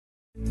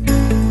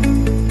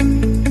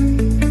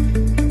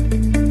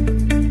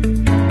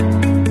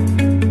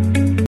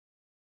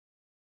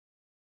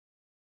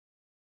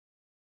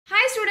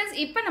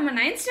நம்ம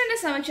 9th Standard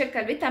Samacheer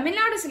கல்வி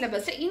Tamil Nadu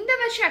syllabus இந்த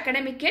வருஷ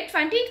academic year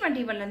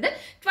 2021 ல இருந்து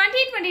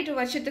 2022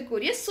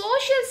 வருஷத்துக்குரிய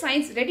social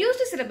science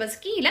reduced syllabus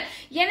கீழ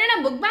என்னென்ன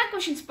bookback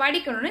questions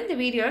படிக்கணும்னு இந்த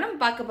வீடியோல நம்ம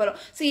பார்க்க போறோம்.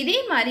 சோ இதே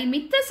மாதிரி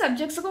மித்த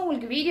சப்ஜெக்ட்ஸ்க்கு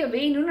உங்களுக்கு வீடியோ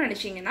வேணும்னு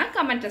நினைச்சீங்கன்னா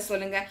கமெண்ட்ல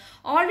சொல்லுங்க.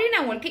 ஆல்ரெடி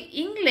நான் உங்களுக்கு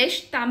இங்கிலீஷ்,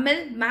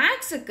 தமிழ்,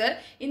 மேத்ஸ்க்கு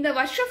இந்த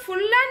வருஷம்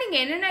ஃபுல்லா நீங்க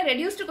என்னென்ன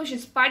reduced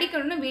questions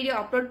படிக்கணும்னு வீடியோ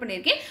அப்லோட்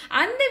பண்ணிருக்கேன்.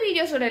 அந்த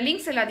வீடியோஸோட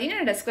லிங்க்ஸ் எல்லாத்தையும்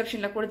நான்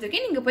டிஸ்கிரிப்ஷன்ல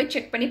கொடுத்திருக்கேன். நீங்க போய்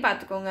செக் பண்ணி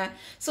பாத்துக்கோங்க.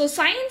 சோ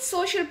சயின்ஸ்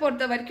சோஷியல்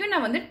பொறுத்த வரைக்கும்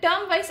நான் வந்து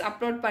டேர்ம் வைஸ்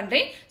அப்லோட்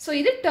பண்றேன். சோ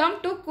இது டேர்ம்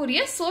 2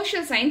 கூறிய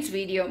சோஷியல் சயின்ஸ்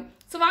வீடியோ.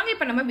 சோ வாங்க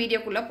இப்ப நம்ம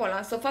வீடியோக்குள்ள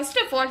போலாம். So first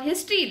of all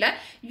ஹிஸ்டரியில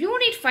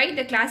unit 5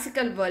 the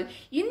classical world.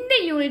 இந்த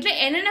யூனிட்ல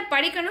என்னென்ன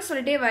படிக்கணும்னு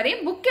சொல்லிட்டே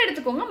வரேன். புக்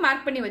எடுத்துக்கோங்க,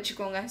 மார்க் பண்ணி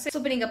வச்சுக்கோங்க. சோ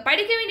இப்போ நீங்க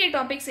படிக்க வேண்டிய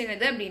டாபிக்ஸ்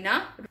என்னது அப்படினா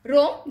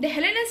Rome, the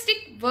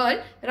Hellenistic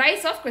world,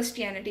 rice of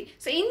Christianity.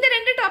 So இந்த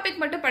ரெண்டு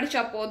டாபிக் மட்டும்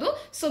படிச்சா போதும்.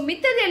 சோ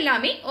மித்தது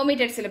எல்லாமே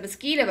omitted syllabus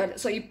கீழ வருது.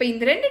 சோ இப்போ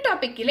இந்த ரெண்டு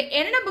டாபிக் கீழ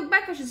என்னென்ன புக்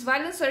பேக் क्वेश्चंस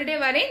வருதுன்னு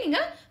சொல்லிட்டே வரேன். நீங்க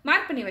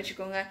மார்க் பண்ணி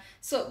வச்சுக்கோங்க.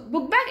 So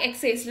book back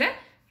எக்ஸசைஸ்ல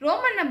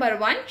Roman number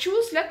 1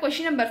 choose la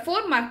question number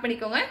 4 mark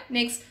பண்ணிக்கோங்க.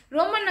 Next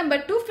Roman number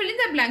 2 fill in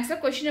the blanks la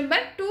question number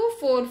 2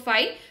 4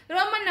 5.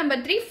 Roman number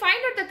 3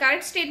 find out the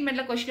correct statement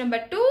la question number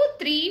 2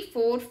 3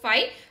 4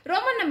 5.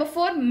 Roman number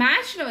 4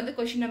 match la வந்து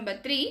question number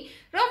 3.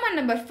 Roman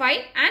number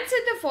 5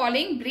 answer the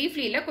following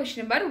briefly la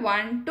question number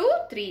 1 2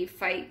 3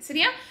 5.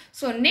 சரியா?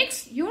 So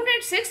next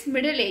unit 6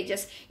 middle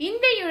ages.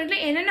 இந்த யூனிட்ல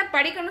என்னென்ன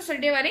படிக்கணும்னு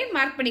சொல்லிட்டே வரேன்.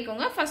 Mark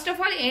பண்ணிக்கோங்க. First of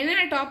all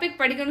என்னென்ன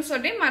டாபிக் படிக்கணும்னு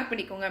சொல்றேன். மார்க்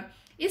பண்ணிக்கோங்க.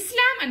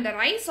 Islam and the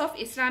rise of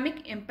Islamic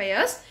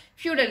empires,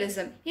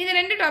 feudalism. இந்த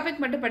ரெண்டு டாபிக்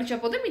மட்டும் படிச்சா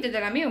போதும். இது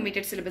எல்லாமே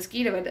omitted syllabus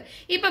கீழ வருது.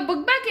 இப்போ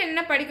book back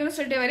என்ன படிக்கணும்னு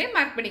சொல்லிட்டு வரேன்.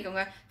 மார்க்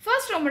பண்ணிக்கோங்க.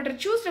 First romator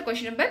choose the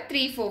question number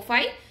 3 4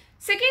 5.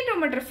 Second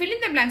romator fill in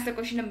the blanks the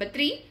question number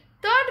 3.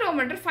 Third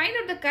romator find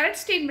out the correct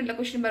statement la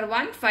question number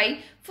 1 5.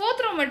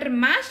 Fourth romator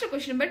match the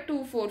question number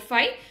 2 4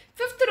 5.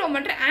 Fifth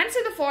romator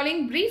answer the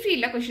following briefly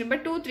la question number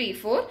 2 3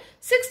 4.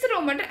 Sixth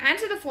romator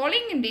answer the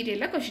following in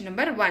detail la question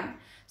number 1.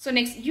 So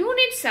next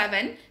unit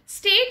 7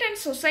 state and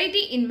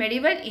society in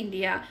medieval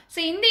India. So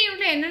இந்த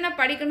யூனிட்ல என்னென்ன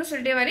படிக்கணும்னு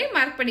சொல்லிட்டே வரேன்.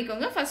 Mark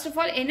பண்ணிக்கோங்க. First of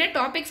all என்ன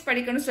topics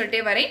படிக்கணும்னு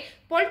சொல்லிட்டே வரேன்.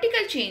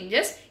 Political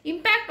changes,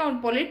 impact on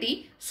polity,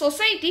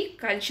 society,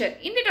 culture.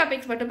 இந்த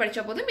டாபிக்ஸ் மட்டும்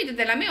படிச்சா போதும்.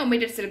 இது எல்லாமே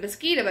omitted syllabus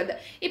கீழ வருது.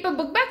 இப்போ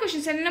book back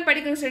questions என்னென்ன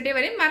படிக்கணும்னு சொல்லிட்டே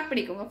வரேன். மார்க்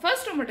பண்ணிக்கோங்க.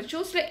 First romator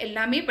choose-ல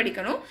எல்லாமே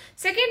படிக்கணும்.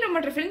 Second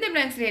romator fill in the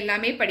blanks-ல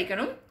எல்லாமே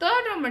படிக்கணும்.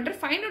 Third romator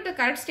find out the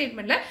correct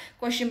statement-ல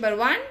question number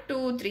 1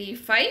 2 3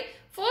 5.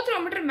 Fourth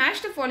romator match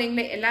the following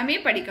la எல்லாமே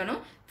படிக்கணும்.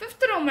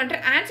 Fifth romator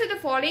answer the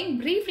following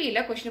briefly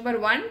la question number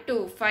 1 2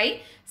 5.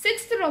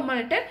 Sixth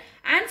romator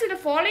answer the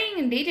following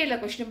in detail la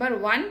question number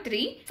 1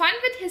 3. Fun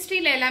with history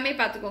la எல்லாமே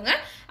பாத்துக்கோங்க.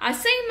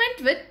 Assignment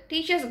with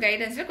teachers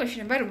guidance la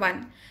question number 1.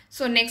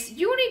 So next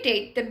unit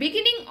 8 the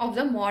beginning of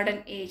the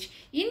modern age.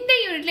 இந்த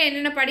யூனிட்ல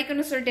என்னென்ன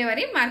படிக்கணும்னு சொல்லிட்டே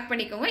வரேன். Mark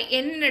பண்ணிக்கோங்க.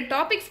 என்னென்ன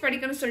டாபிக்ஸ்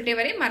படிக்கணும்னு சொல்லிட்டே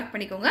வரேன். மார்க்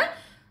பண்ணிக்கோங்க.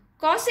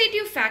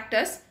 Causative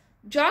factors,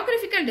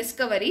 geographical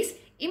discoveries,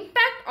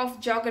 impact of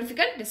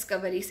geographical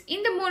discoveries.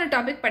 இந்த மூணு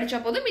டாபிக் படிச்சா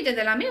போதும். இது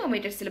எல்லாமே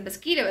omitted syllabus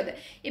கீழ வருது.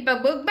 இப்போ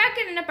book back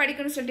என்னென்ன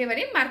படிக்கணும்னு சொல்லிட்டு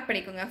வரேன். மார்க்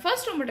பண்ணிக்கோங்க.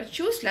 First romator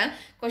choose-ல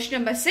question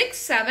number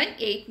 6 7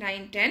 8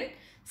 9 10.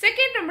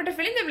 Second romator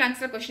fill in the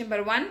blanks-ல question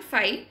number 1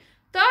 5.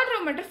 Third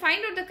romator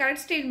find out the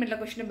correct statement-ல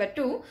question number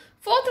 2.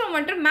 Fourth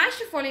romator match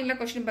the following-ல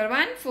question number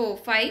 1 4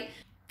 5.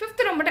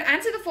 Fifth romator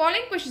answer the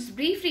following questions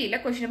briefly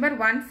la question number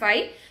 1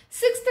 5.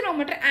 Sixth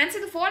romator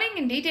answer the following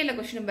in detail la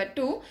question number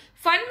 2.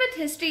 Fun with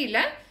history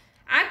la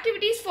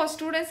activities for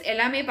students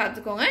எல்லாமே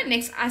பாத்துக்கோங்க.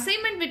 Next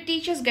assignment with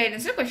teachers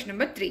guidance la question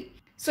number 3.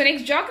 So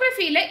next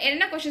geography la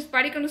என்ன questions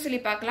படிக்கணும்னு சொல்லி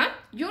பார்க்கலாம்.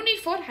 Unit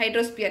 4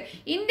 Hydrosphere.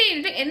 இந்த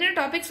யூனிட்ல என்ன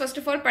topics first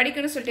of all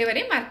படிக்கணும்னு சொல்லிட்டு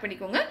வரேன். மார்க்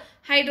பண்ணிக்கோங்க.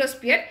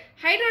 Hydrosphere,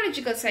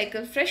 hydrological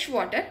cycle, fresh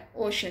water,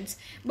 oceans.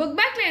 Book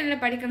back la என்ன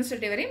படிக்கணும்னு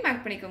சொல்லிட்டு வரேன்.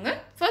 மார்க் பண்ணிக்கோங்க.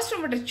 First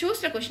romator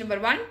choose la question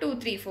number 1 2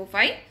 3 4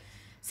 5.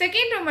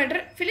 Second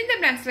romator fill in the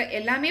blanks la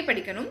எல்லாமே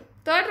படிக்கணும்.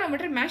 Third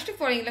romator match the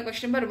following la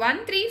question number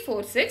 1 3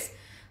 4 6.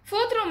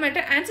 Fourth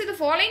romator answer the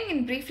following in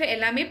brief la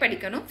எல்லாமே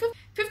படிக்கணும்.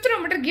 Fifth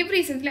romator give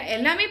reasons la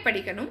எல்லாமே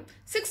படிக்கணும்.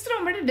 Sixth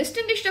romator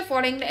distinguish the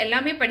following la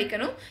எல்லாமே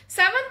படிக்கணும்.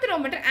 Seventh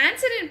romator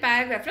answer in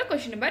paragraph la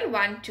question number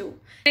 1 2.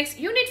 Next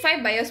unit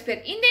 5 Biosphere.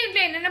 இந்த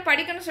யூனிட்ல என்னென்ன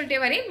படிக்கணும்னு சொல்லிட்டே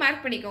வரேன்.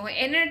 மார்க் பண்ணிக்கோங்க.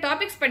 என்னென்ன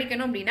டாபிக்ஸ்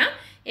படிக்கணும் அப்படினா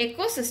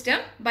ecosystem,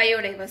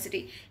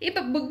 biodiversity.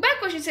 இப்போ book back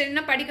questions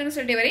என்ன படிக்கணும்னு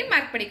சொல்லிட்டே வரேன்.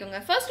 மார்க்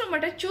பண்ணிக்கோங்க. First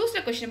romator choose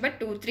the question number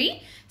 2 3.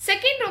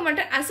 Second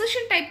romator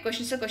assertion type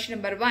questions question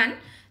number 1.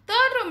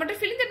 Third romator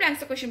fill in the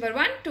blanks question number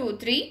 1 2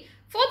 3.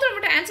 Fourth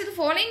romator answer the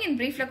following in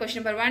brief la question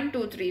number 1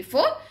 2 3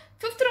 4.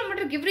 Fifth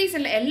romator give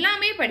reason la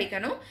எல்லாமே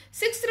படிக்கணும்.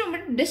 Sixth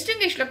romator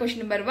distinguish la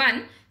question number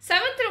 1.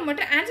 Seventh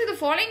romator answer the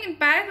following in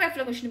paragraph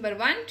la question number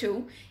 1 2.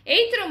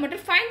 Eighth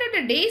romator find out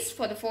the days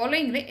for the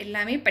following la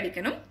எல்லாமே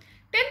படிக்கணும்.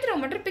 10th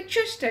romator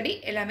picture study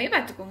எல்லாமே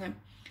பாத்துக்கோங்க.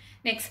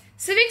 Next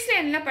civics la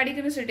என்ன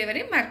படிக்கணும்னு சொல்லிட்டு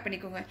வரேன். Mark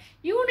பண்ணிக்கோங்க.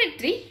 Unit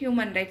 3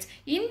 human rights.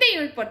 இந்த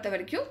யூனிட் பொறுத்த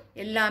வரைக்கும்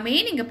எல்லாமே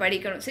நீங்க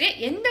படிக்கணும். சரியா?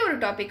 எந்த ஒரு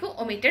டாபிக்கும்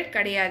omitted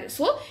கிடையாது.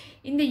 சோ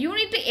இந்த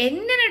யூனிட்ல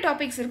என்னென்ன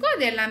டாபிக்ஸ் இருக்கோ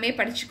அது எல்லாமே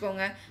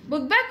படிச்சுக்கோங்க.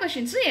 book back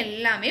questions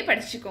எல்லாமே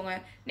படிச்சுக்கோங்க.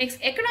 Next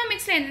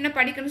economics la என்னென்ன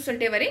படிக்கணும்னு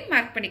சொல்லிட்டு வரேன்.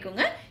 மார்க்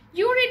பண்ணிக்கோங்க.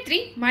 Unit 3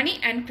 money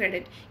and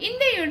credit.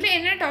 இந்த யூனிட்ல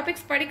என்ன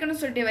டாபிக்ஸ் படிக்கணும்னு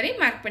சொல்லிட்டு வரை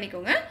மார்க்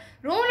பண்ணிக்கோங்க.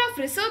 Role of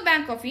reserve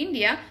bank of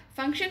India,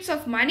 functions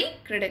of money,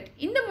 credit.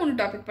 இந்த 3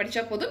 டாபிக்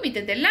படிச்சா போதும்.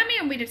 இது எல்லாமே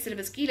அன்டைட்டில்ட்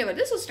சிலபஸ் கீழே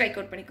வருது. ஸோ ஸ்ட்ரைக்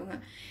அவுட் பண்ணிக்கோங்க.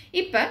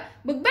 இப்போ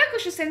புக் பேக்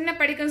கொஸ்டின்ஸ் என்ன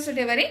படிக்கணும்னு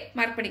சொல்லிட்டு வரை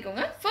மார்க்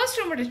பண்ணிக்கோங்க. ஃபர்ஸ்ட்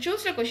ரோ மட்டும்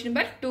சூஸ்ல கொஸ்டின்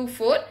நம்பர் 2,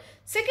 4.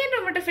 செகண்ட்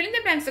ரோ மட்டும் fill in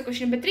the blanks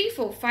question number 3,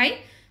 4, 5.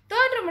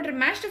 Third row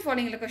மட்டும் match the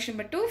following question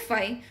number 2,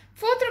 5.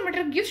 Fourth row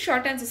மட்டும் give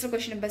short answers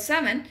question number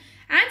 7.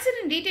 Answer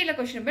in detail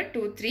question number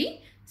 2, 3.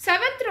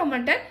 Seventh row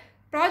மட்டும்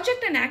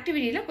project and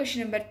ஆக்டிவிட்டியில்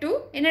question number 2.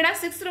 என்னடா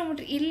 6th row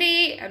மட்டும்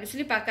இல்லையே அப்படின்னு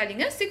சொல்லி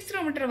பார்க்காதீங்க. 6th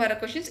row மட்டும் வர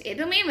கொஸ்டின்ஸ்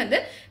எதுவுமே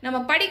நம்ம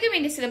படிக்க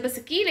வேண்டிய சிலபஸ்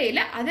கீழே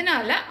இல்லை.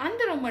 அதனால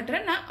அந்த ரோ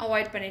மட்டும் நான்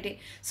அவாய்ட் பண்ணிட்டேன்.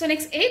 ஸோ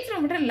நெக்ஸ்ட் 8th ரோ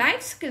மட்டும்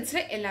லைஃப்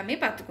ஸ்கில்ஸில் எல்லாமே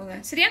பார்த்துக்கோங்க.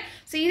 சரியா?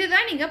 ஸோ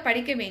இதுதான் நீங்கள்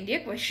படிக்க வேண்டிய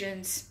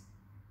கொஸ்டின்ஸ்.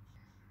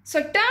 ஸோ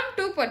டேர்ம்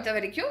 2 பொறுத்த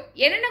வரைக்கும்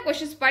என்னென்ன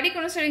கொஸ்டின்ஸ்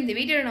படிக்கணும்னு சொல்லி இந்த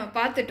வீடியோவில் நம்ம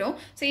பார்த்துட்டோம்.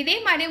 ஸோ இதே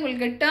மாதிரி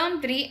உங்களுக்கு டேர்ம்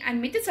 3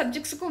 அண்ட் மித்த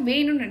சப்ஜெக்ட்ஸுக்கும்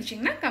வேணும்னு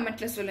நினச்சிங்கன்னா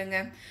கமெண்ட்ல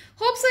சொல்லுங்கள்.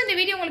 ஹோப்ஸ் இந்த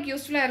வீடியோ உங்களுக்கு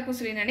யூஸ்ஃபுல்லாக இருக்கும்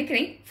சொல்லி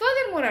நினைக்கிறேன்.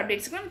 ஃபர்தர் மோர்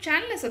அப்டேட்ஸ்க்கு நம்ம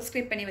சேனலை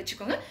சப்ஸ்கிரைப் பண்ணி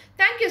வச்சுக்கோங்க.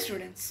 Thank you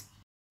students.